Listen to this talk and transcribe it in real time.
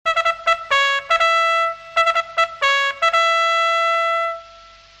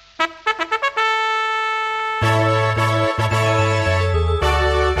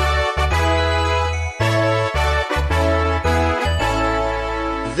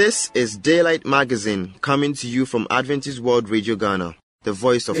This is Daylight Magazine, coming to you from Adventist World Radio Ghana, the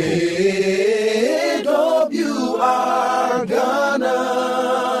voice of hope. AWR Ghana,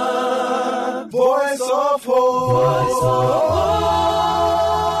 voice of hope.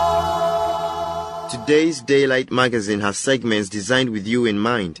 Today's Daylight Magazine has segments designed with you in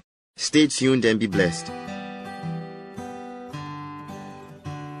mind. Stay tuned and be blessed.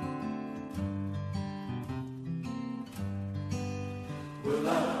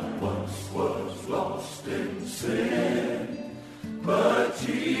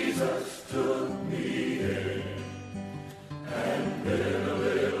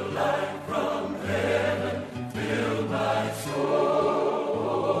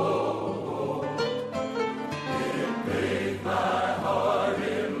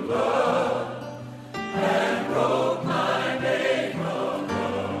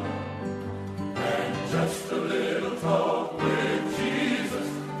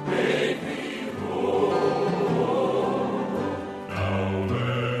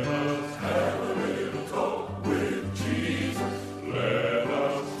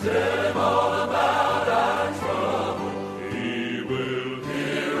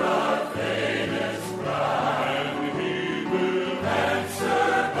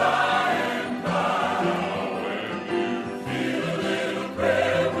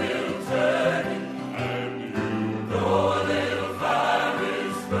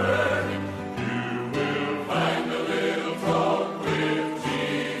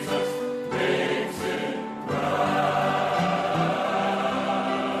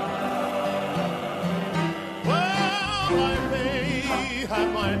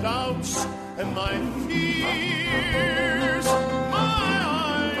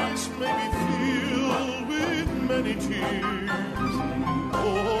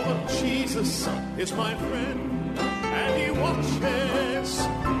 Is my friend, and he watches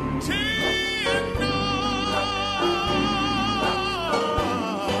day and night.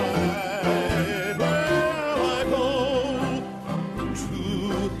 Well, I go to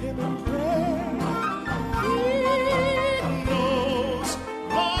him in prayer. He knows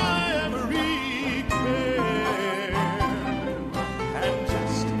my every care, and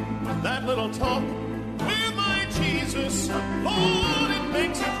just that little talk with my Jesus, Lord, it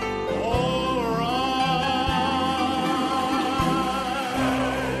makes it all right.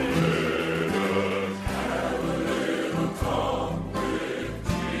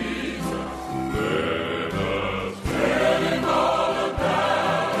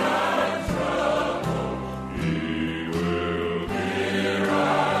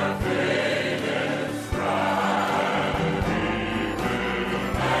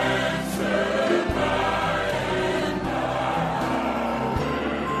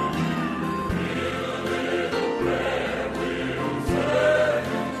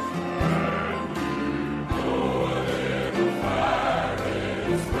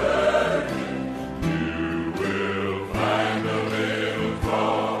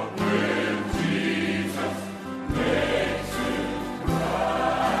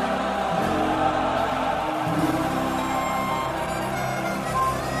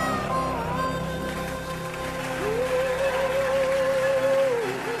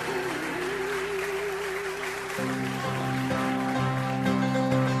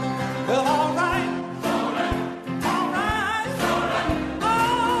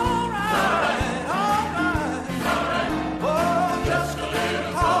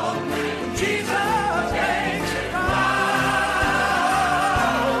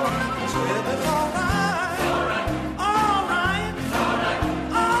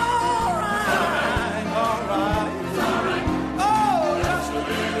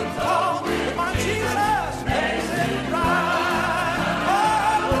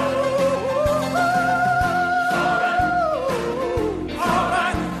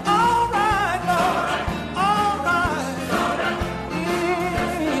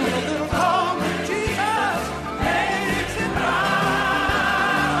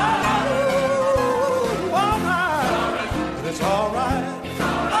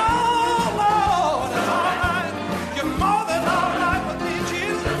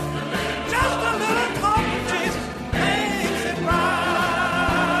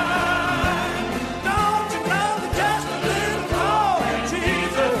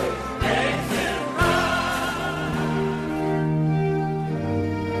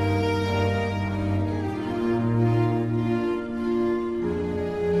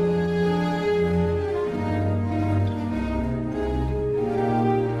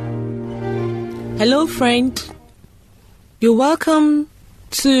 Hello, friend. You're welcome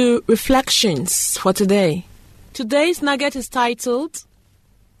to Reflections for today. Today's nugget is titled,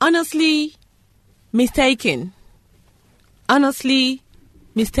 honestly mistaken. Honestly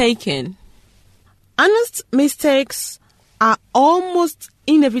mistaken. Honest mistakes are almost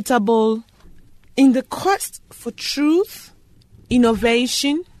inevitable in the quest for truth,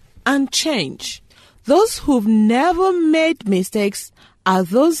 innovation, and change. Those who've never made mistakes are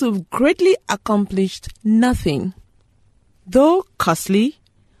those who've greatly accomplished nothing. Though costly,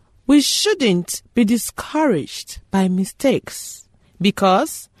 we shouldn't be discouraged by mistakes,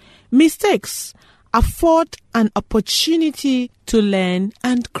 because mistakes afford an opportunity to learn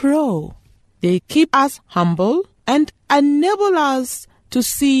and grow. They keep us humble and enable us to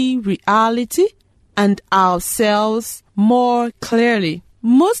see reality and ourselves more clearly.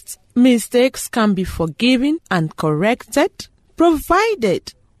 Most mistakes can be forgiven and corrected,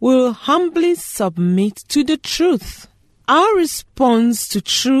 provided we'll humbly submit to the truth. Our response to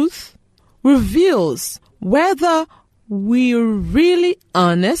truth reveals whether we're really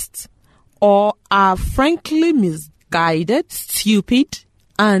honest or are frankly misguided, stupid,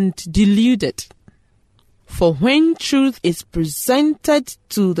 and deluded. For when truth is presented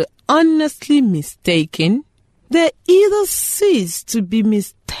to the honestly mistaken, they either cease to be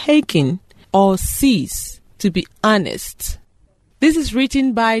mistaken or cease to be honest. This is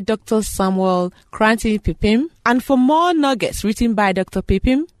written by Dr. Samuel Kranti Pipim, and for more nuggets written by Dr.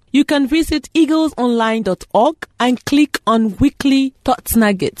 Pipim, you can visit eaglesonline.org and click on Weekly Thoughts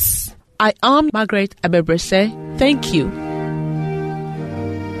Nuggets. I am Margaret Abebrese. Thank you.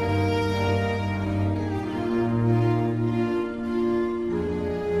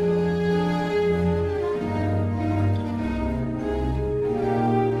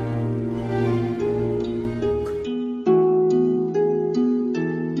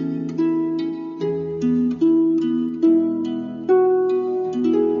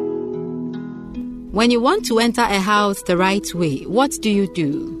 When you want to enter a house the right way, what do you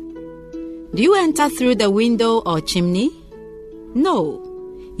do? Do you enter through the window or chimney? No,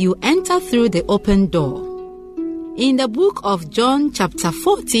 you enter through the open door. In the book of John chapter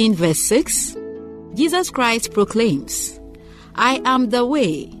 14 verse 6, Jesus Christ proclaims, "I am the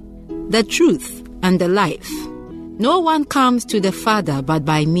way, the truth, and the life. No one comes to the Father but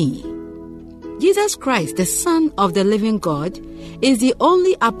by me." Jesus Christ, the Son of the living God, is the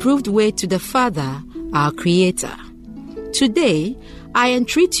only approved way to the Father, our Creator. Today, I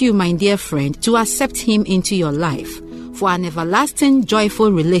entreat you, my dear friend, to accept Him into your life for an everlasting,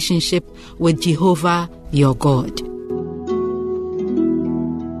 joyful relationship with Jehovah, your God.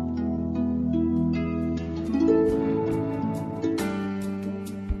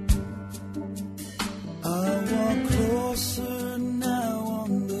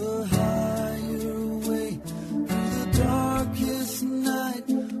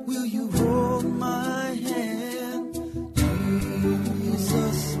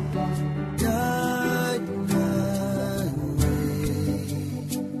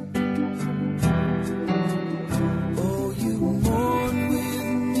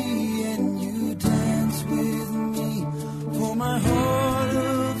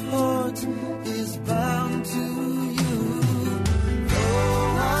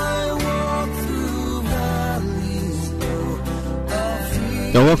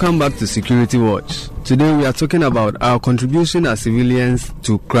 Now, welcome back to Security Watch. Today we are talking about our contribution as civilians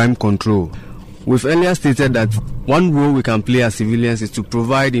to crime control. We've earlier stated that one role we can play as civilians is to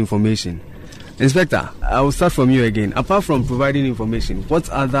provide information. Inspector, I will start from you again. Apart from providing information, what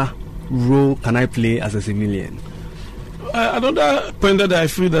other role can I play as a civilian? Another point that I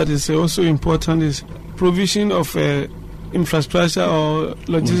feel that is also important is provision of infrastructure or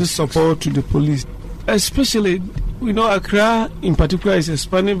logistics support to the police. Especially, we know Accra in particular is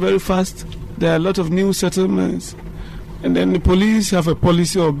expanding very fast. There are a lot of new settlements. And then the police have a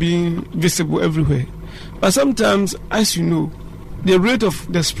policy of being visible everywhere. But sometimes, as you know, the rate of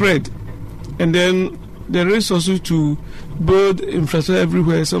the spread and then the rate also to build infrastructure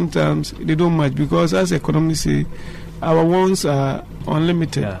everywhere, sometimes they don't match, because as economists say, our wants are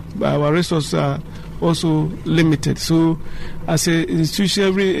unlimited, but our resources are also limited. So as an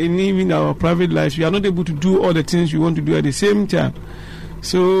institution, and even our private life, we are not able to do all the things we want to do at the same time.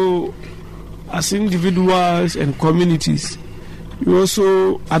 So as individuals and communities, we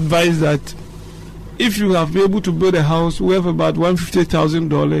also advise that if you have been able to build a house worth about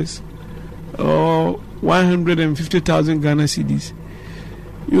 $150,000 or 150,000 Ghana cedis,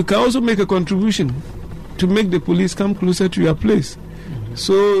 you can also make a contribution to make the police come closer to your place.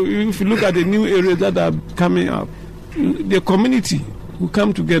 So if you look at the new areas that are coming up, the community will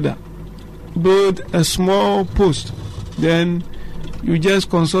come together, build a small post, then you just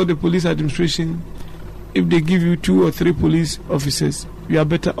consult the police administration if they give you 2 or 3 police officers, you are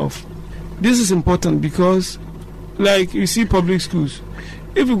better off. This is important because, like you see public schools,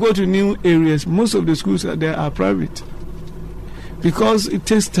 if you go to new areas, most of the schools there are private because it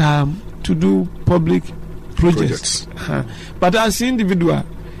takes time to do public projects. But as individual,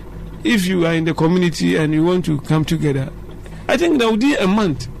 if you are in the community and you want to come together, I think that within a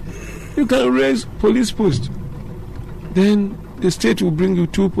month you can raise police posts. Then the state will bring you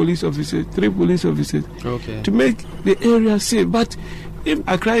 2 police officers, 3 police officers to make the area safe. But if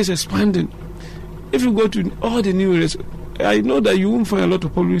Accra is expanding, if you go to all the new areas, I know that you won't find a lot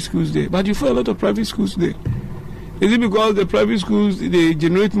of public schools there, but you find a lot of private schools there. Is it because the private schools, they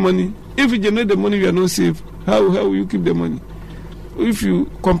generate money? If you generate the money, you are not safe. How will you keep the money? If you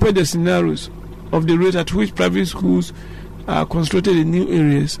compare the scenarios of the rate at which private schools are constructed in new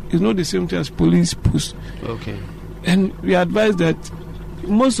areas, it's not the same thing as police posts. And we advise that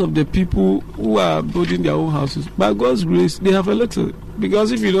most of the people who are building their own houses, by God's grace, they have a little.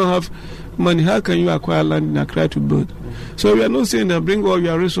 Because if you don't have money, how can you acquire land in Accra to build? So we are not saying that bring all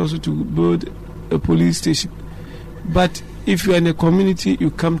your resources to build a police station. But if you are in a community,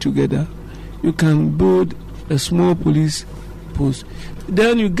 you come together, you can build a small police post.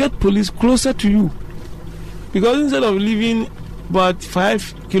 Then you get police closer to you. Because instead of living about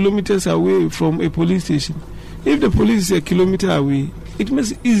 5 kilometers away from a police station, if the police is a kilometer away, it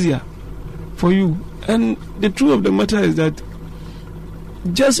makes it easier for you. And the truth of the matter is that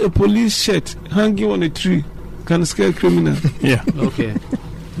just a police shirt hanging on a tree can scare criminals.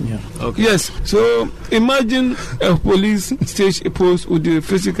 Yes. So imagine a police station post with the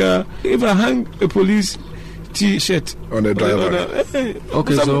physical. If I hang a police T-shirt on the driver.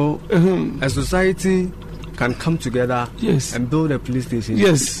 So a society can come together and build a police station.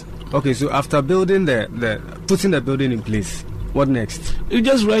 Yes. Okay, so after building putting the building in place, what next? You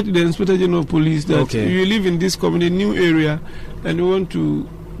just write to the Inspector General of Police that you live in this community, new area, and you want to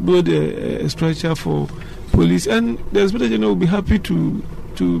build a structure for police, and the Inspector General will be happy to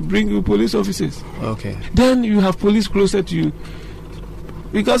bring you police officers. Then you have police closer to you.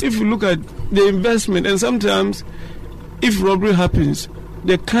 Because if you look at the investment, and sometimes if robbery happens,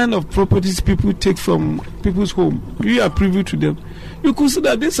 the kind of properties people take from people's home, you are privy to them. You could see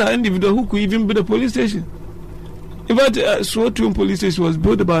that these are individuals who could even build a police station. In fact, Swatun police station was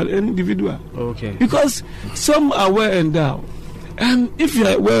built by an individual. Because some are well endowed. And if you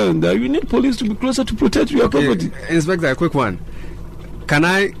are well endowed, you need police to be closer to protect your property. Inspector, a quick one. Can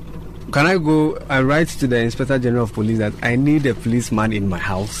I go and write to the Inspector General of Police that I need a policeman in my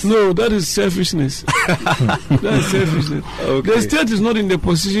house? No, that is selfishness. That is selfishness. The state is not in the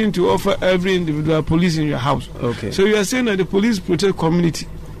position to offer every individual police in your house. So you are saying that the police protect community.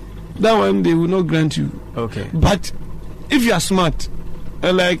 That one they will not grant you. But if you are smart,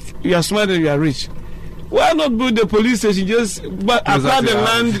 like you are smart and you are rich, why not build the police station just acquire the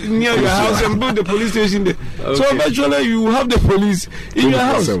land near your house and build the police station there? So eventually you have the police in your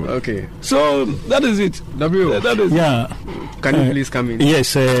house. So that is it. That is Can you please come in?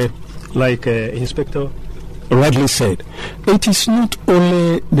 Yes, like Inspector rightly said, it is not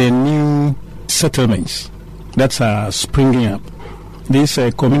only the new settlements that are springing up. This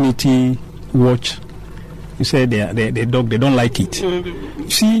community watch, you said the dog, they don't like it.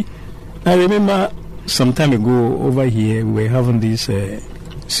 See, I remember some time ago over here, we were having this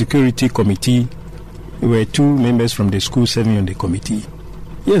security committee. There were 2 members from the school serving on the committee.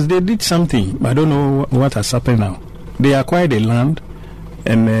 Yes, they did something, but I don't know what has happened now. They acquired the land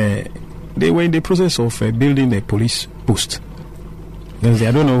and they were in the process of building a police post. Because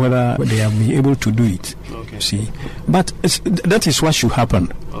I don't know whether they have been able to do it. See, but that is what should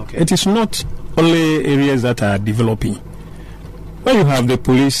happen. It is not only areas that are developing. When you have the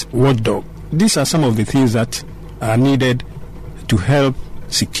police watchdog, these are some of the things that are needed to help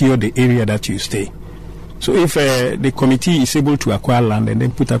secure the area that you stay. So if the committee is able to acquire land and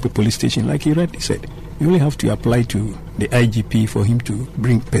then put up a police station, like you rightly said, you only have to apply to the IGP for him to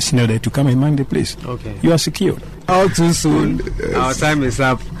bring personnel there to come and man the place. You are secured. All too soon, our time is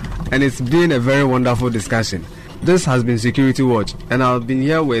up, and it's been a very wonderful discussion. This has been Security Watch, and I've been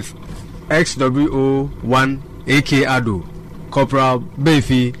here with XWO1 AK Ado, Corporal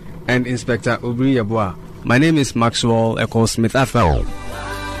Befi, and Inspector Obri Yabua. My name is Maxwell Echo Smith Afel.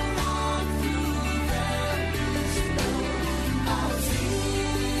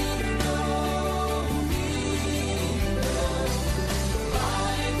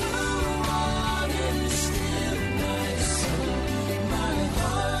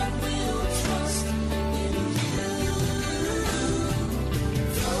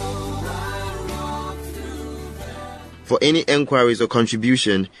 For any enquiries or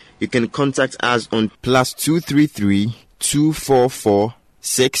contribution, you can contact us on +233 244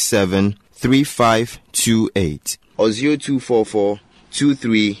 673528 or 0244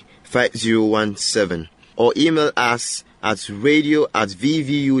 235017, or email us at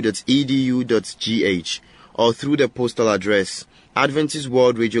radio@vvu.edu.gh, or through the postal address Adventist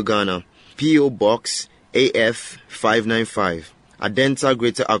World Radio Ghana, P.O. Box AF 595, Adenta,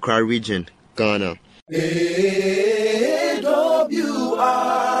 Greater Accra Region, Ghana. AWR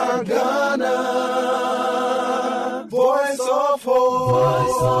Ghana, Voice of Hope.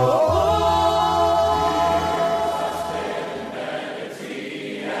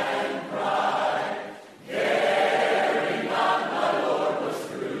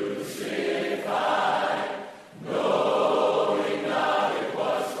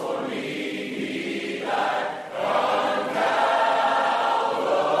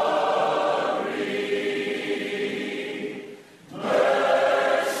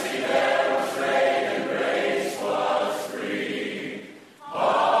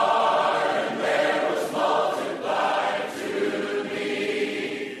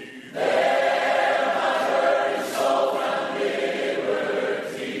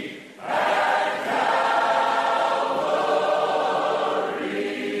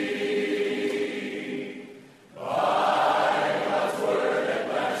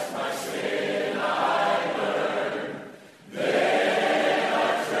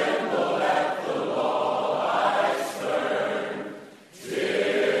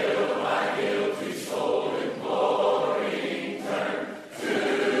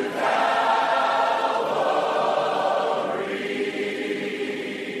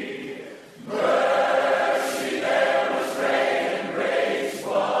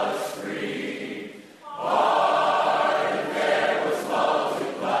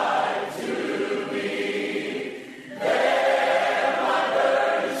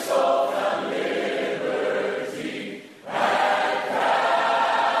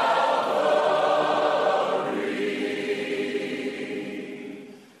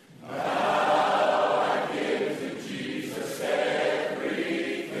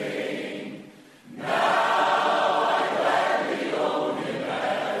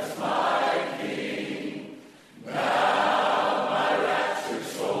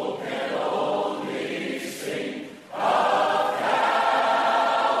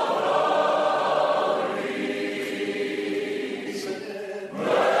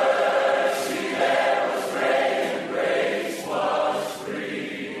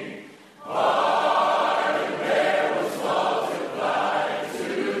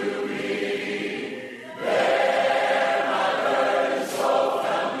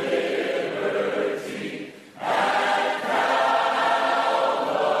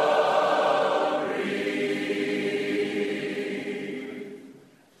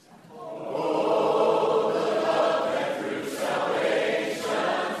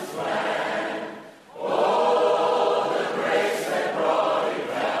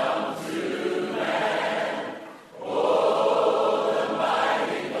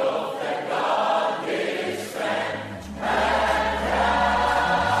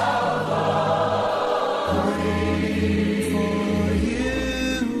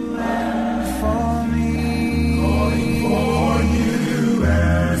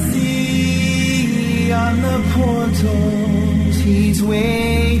 He's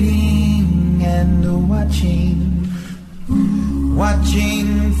waiting and watching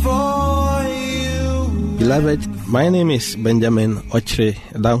for you. Beloved, my name is Benjamin Ochre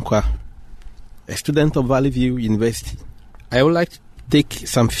Dankwa, a student of Valley View University. I would like to take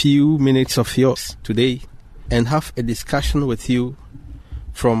some few minutes of yours today and have a discussion with you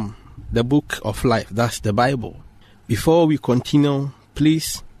from the book of life, that's the Bible. Before we continue,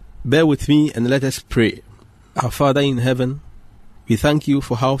 please bear with me and let us pray. Our Father in heaven, we thank you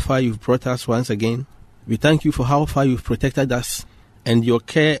for how far you've brought us once again. We thank you for how far you've protected us and your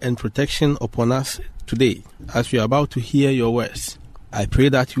care and protection upon us today as we are about to hear your words. I pray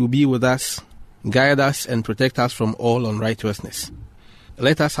that you will be with us, guide us and protect us from all unrighteousness.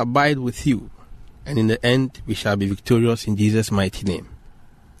 Let us abide with you, and in the end we shall be victorious in Jesus' mighty name.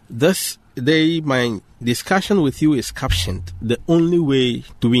 This day my discussion with you is captioned, The Only Way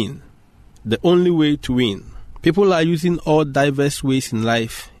to Win. The only way to win. People are using all diverse ways in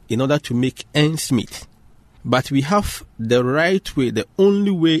life in order to make ends meet. But we have the right way, the only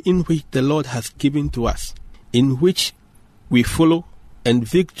way in which the Lord has given to us, in which we follow, and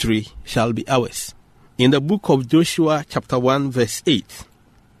victory shall be ours. In the book of Joshua chapter 1 verse 8,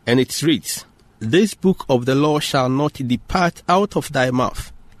 and it reads, This book of the law shall not depart out of thy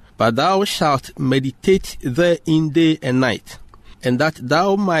mouth, but thou shalt meditate therein day and night, and that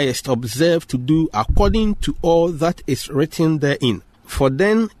thou mayest observe to do according to all that is written therein. For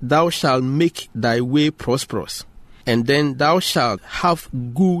then thou shalt make thy way prosperous, and then thou shalt have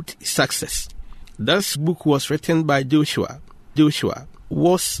good success. This book was written by Joshua. Joshua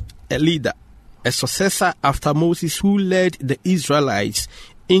was a leader, a successor after Moses, who led the Israelites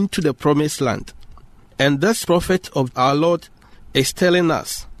into the promised land. And this prophet of our Lord is telling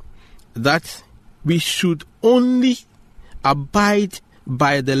us that we should only abide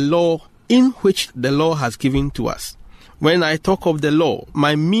by the law in which the law has given to us. When I talk of the law,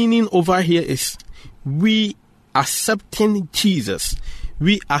 my meaning over here is we accepting Jesus,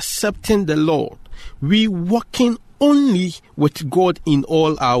 we accepting the Lord, we walking only with God in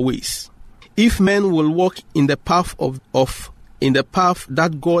all our ways. If men will walk in the path in the path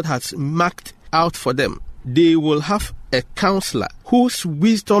that God has marked out for them, they will have a counselor whose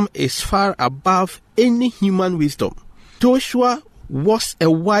wisdom is far above any human wisdom. Joshua was a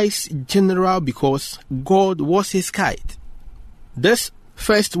wise general because God was his guide. This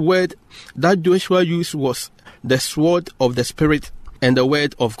first word that Joshua used was the sword of the Spirit and the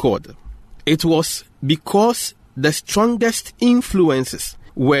word of God. It was because the strongest influences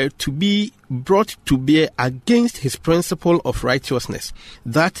were to be brought to bear against his principle of righteousness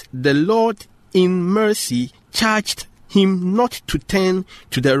that the Lord in mercy charged him not to turn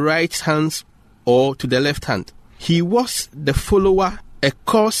to the right hand or to the left hand. He was the follower, a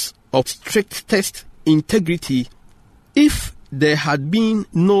course of strictest integrity. If there had been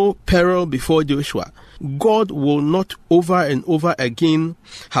no peril before Joshua, God will not over and over again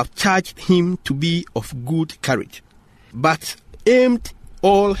have charged him to be of good courage. But aimed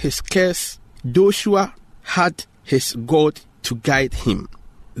all his cares, Joshua had his God to guide him.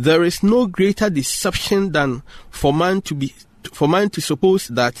 There is no greater deception than for man to suppose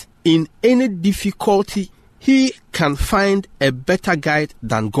that in any difficulty he can find a better guide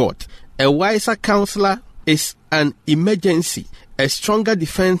than God. A wiser counselor is an emergency, a stronger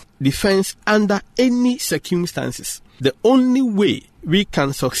defense under any circumstances. The only way we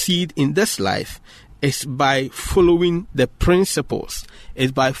can succeed in this life is by following the principles,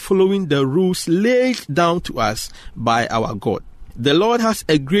 is by following the rules laid down to us by our God. The Lord has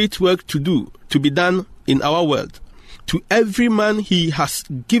a great work to be done in our world. To every man he has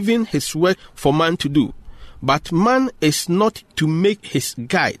given his work for man to do. But man is not to make his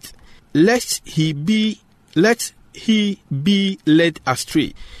guide, lest he be led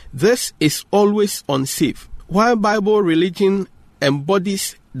astray. This is always unsafe. While Bible religion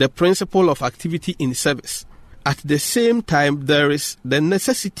embodies the principle of activity in service, at the same time there is the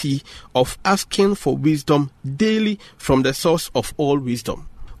necessity of asking for wisdom daily from the source of all wisdom.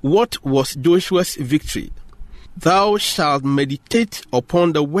 What was Joshua's victory? Thou shalt meditate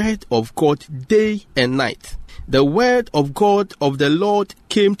upon the word of God day and night. The word of God of the Lord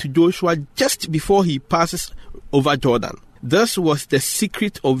came to Joshua just before he passes over Jordan. This was the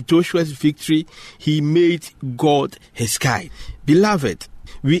secret of Joshua's victory. He made God his guide. Beloved,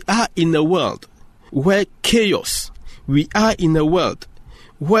 we are in a world where chaos, we are in a world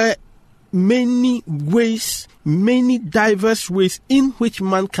where many ways, many diverse ways in which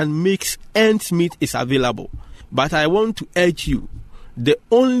man can make ends meet is available. But I want to urge you, the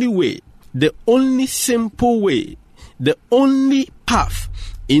only way, the only simple way, the only path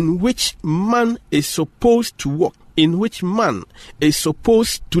in which man is supposed to walk, in which man is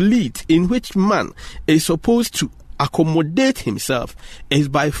supposed to lead, in which man is supposed to accommodate himself is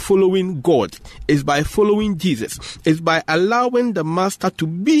by following God, is by following Jesus, is by allowing the Master to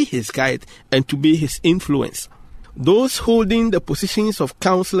be his guide and to be his influence. Those holding the positions of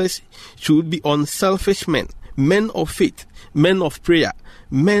counselors should be unselfish men, men of faith, men of prayer,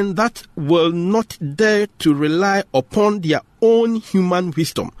 men that will not dare to rely upon their own human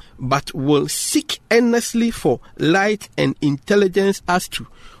wisdom, but will seek earnestly for light and intelligence as to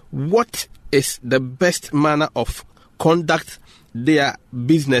what is the best manner of conduct their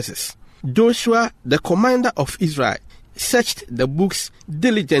businesses. Joshua, the commander of Israel, searched the books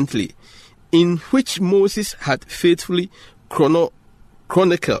diligently in which Moses had faithfully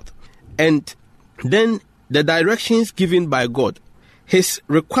chronicled, and then the directions given by God, his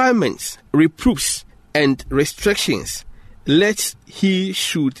requirements, reproofs, and restrictions, lest he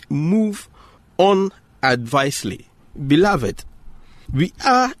should move on advisedly. Beloved, we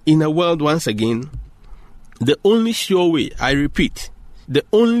are in a world once again. The only sure way, I repeat, the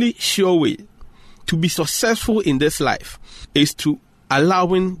only sure way to be successful in this life is to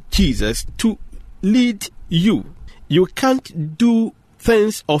allowing Jesus to lead you. You can't do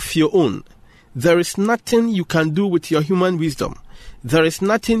things of your own. There is nothing you can do with your human wisdom. There is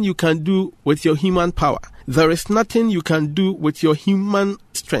nothing you can do with your human power. There is nothing you can do with your human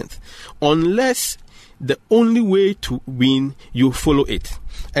strength, unless the only way to win, you follow it.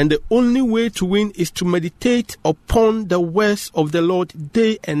 And the only way to win is to meditate upon the words of the Lord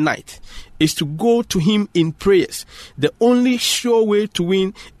day and night, is to go to Him in prayers. The only sure way to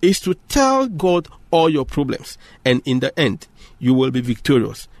win is to tell God all your problems, and in the end, you will be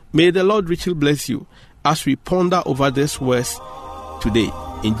victorious. May the Lord richly bless you as we ponder over these words today.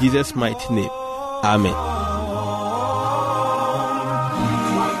 In Jesus' mighty name, Amen.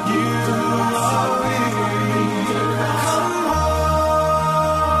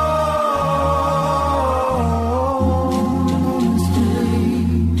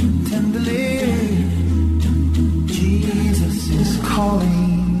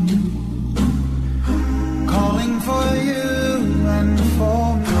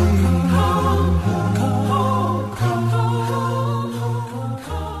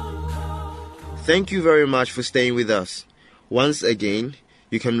 Thank you very much for staying with us. Once again,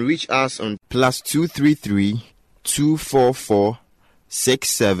 you can reach us on +233 244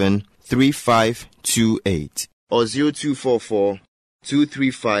 673528 or 0244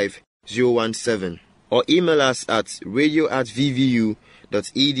 235 017, or email us at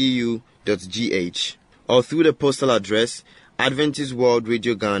radio@vvu.edu.gh, or through the postal address Adventist World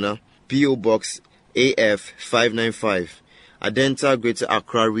Radio Ghana, P.O. Box AF 595, Adenta, Greater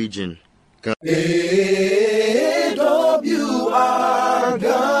Accra Region. AWR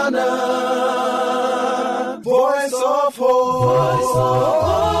Ghana, Voice of Hope.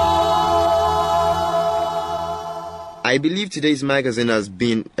 I believe today's magazine has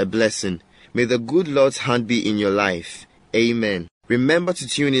been a blessing. May the good Lord's hand be in your life. Amen. Remember to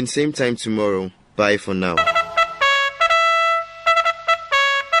tune in same time tomorrow. Bye for now.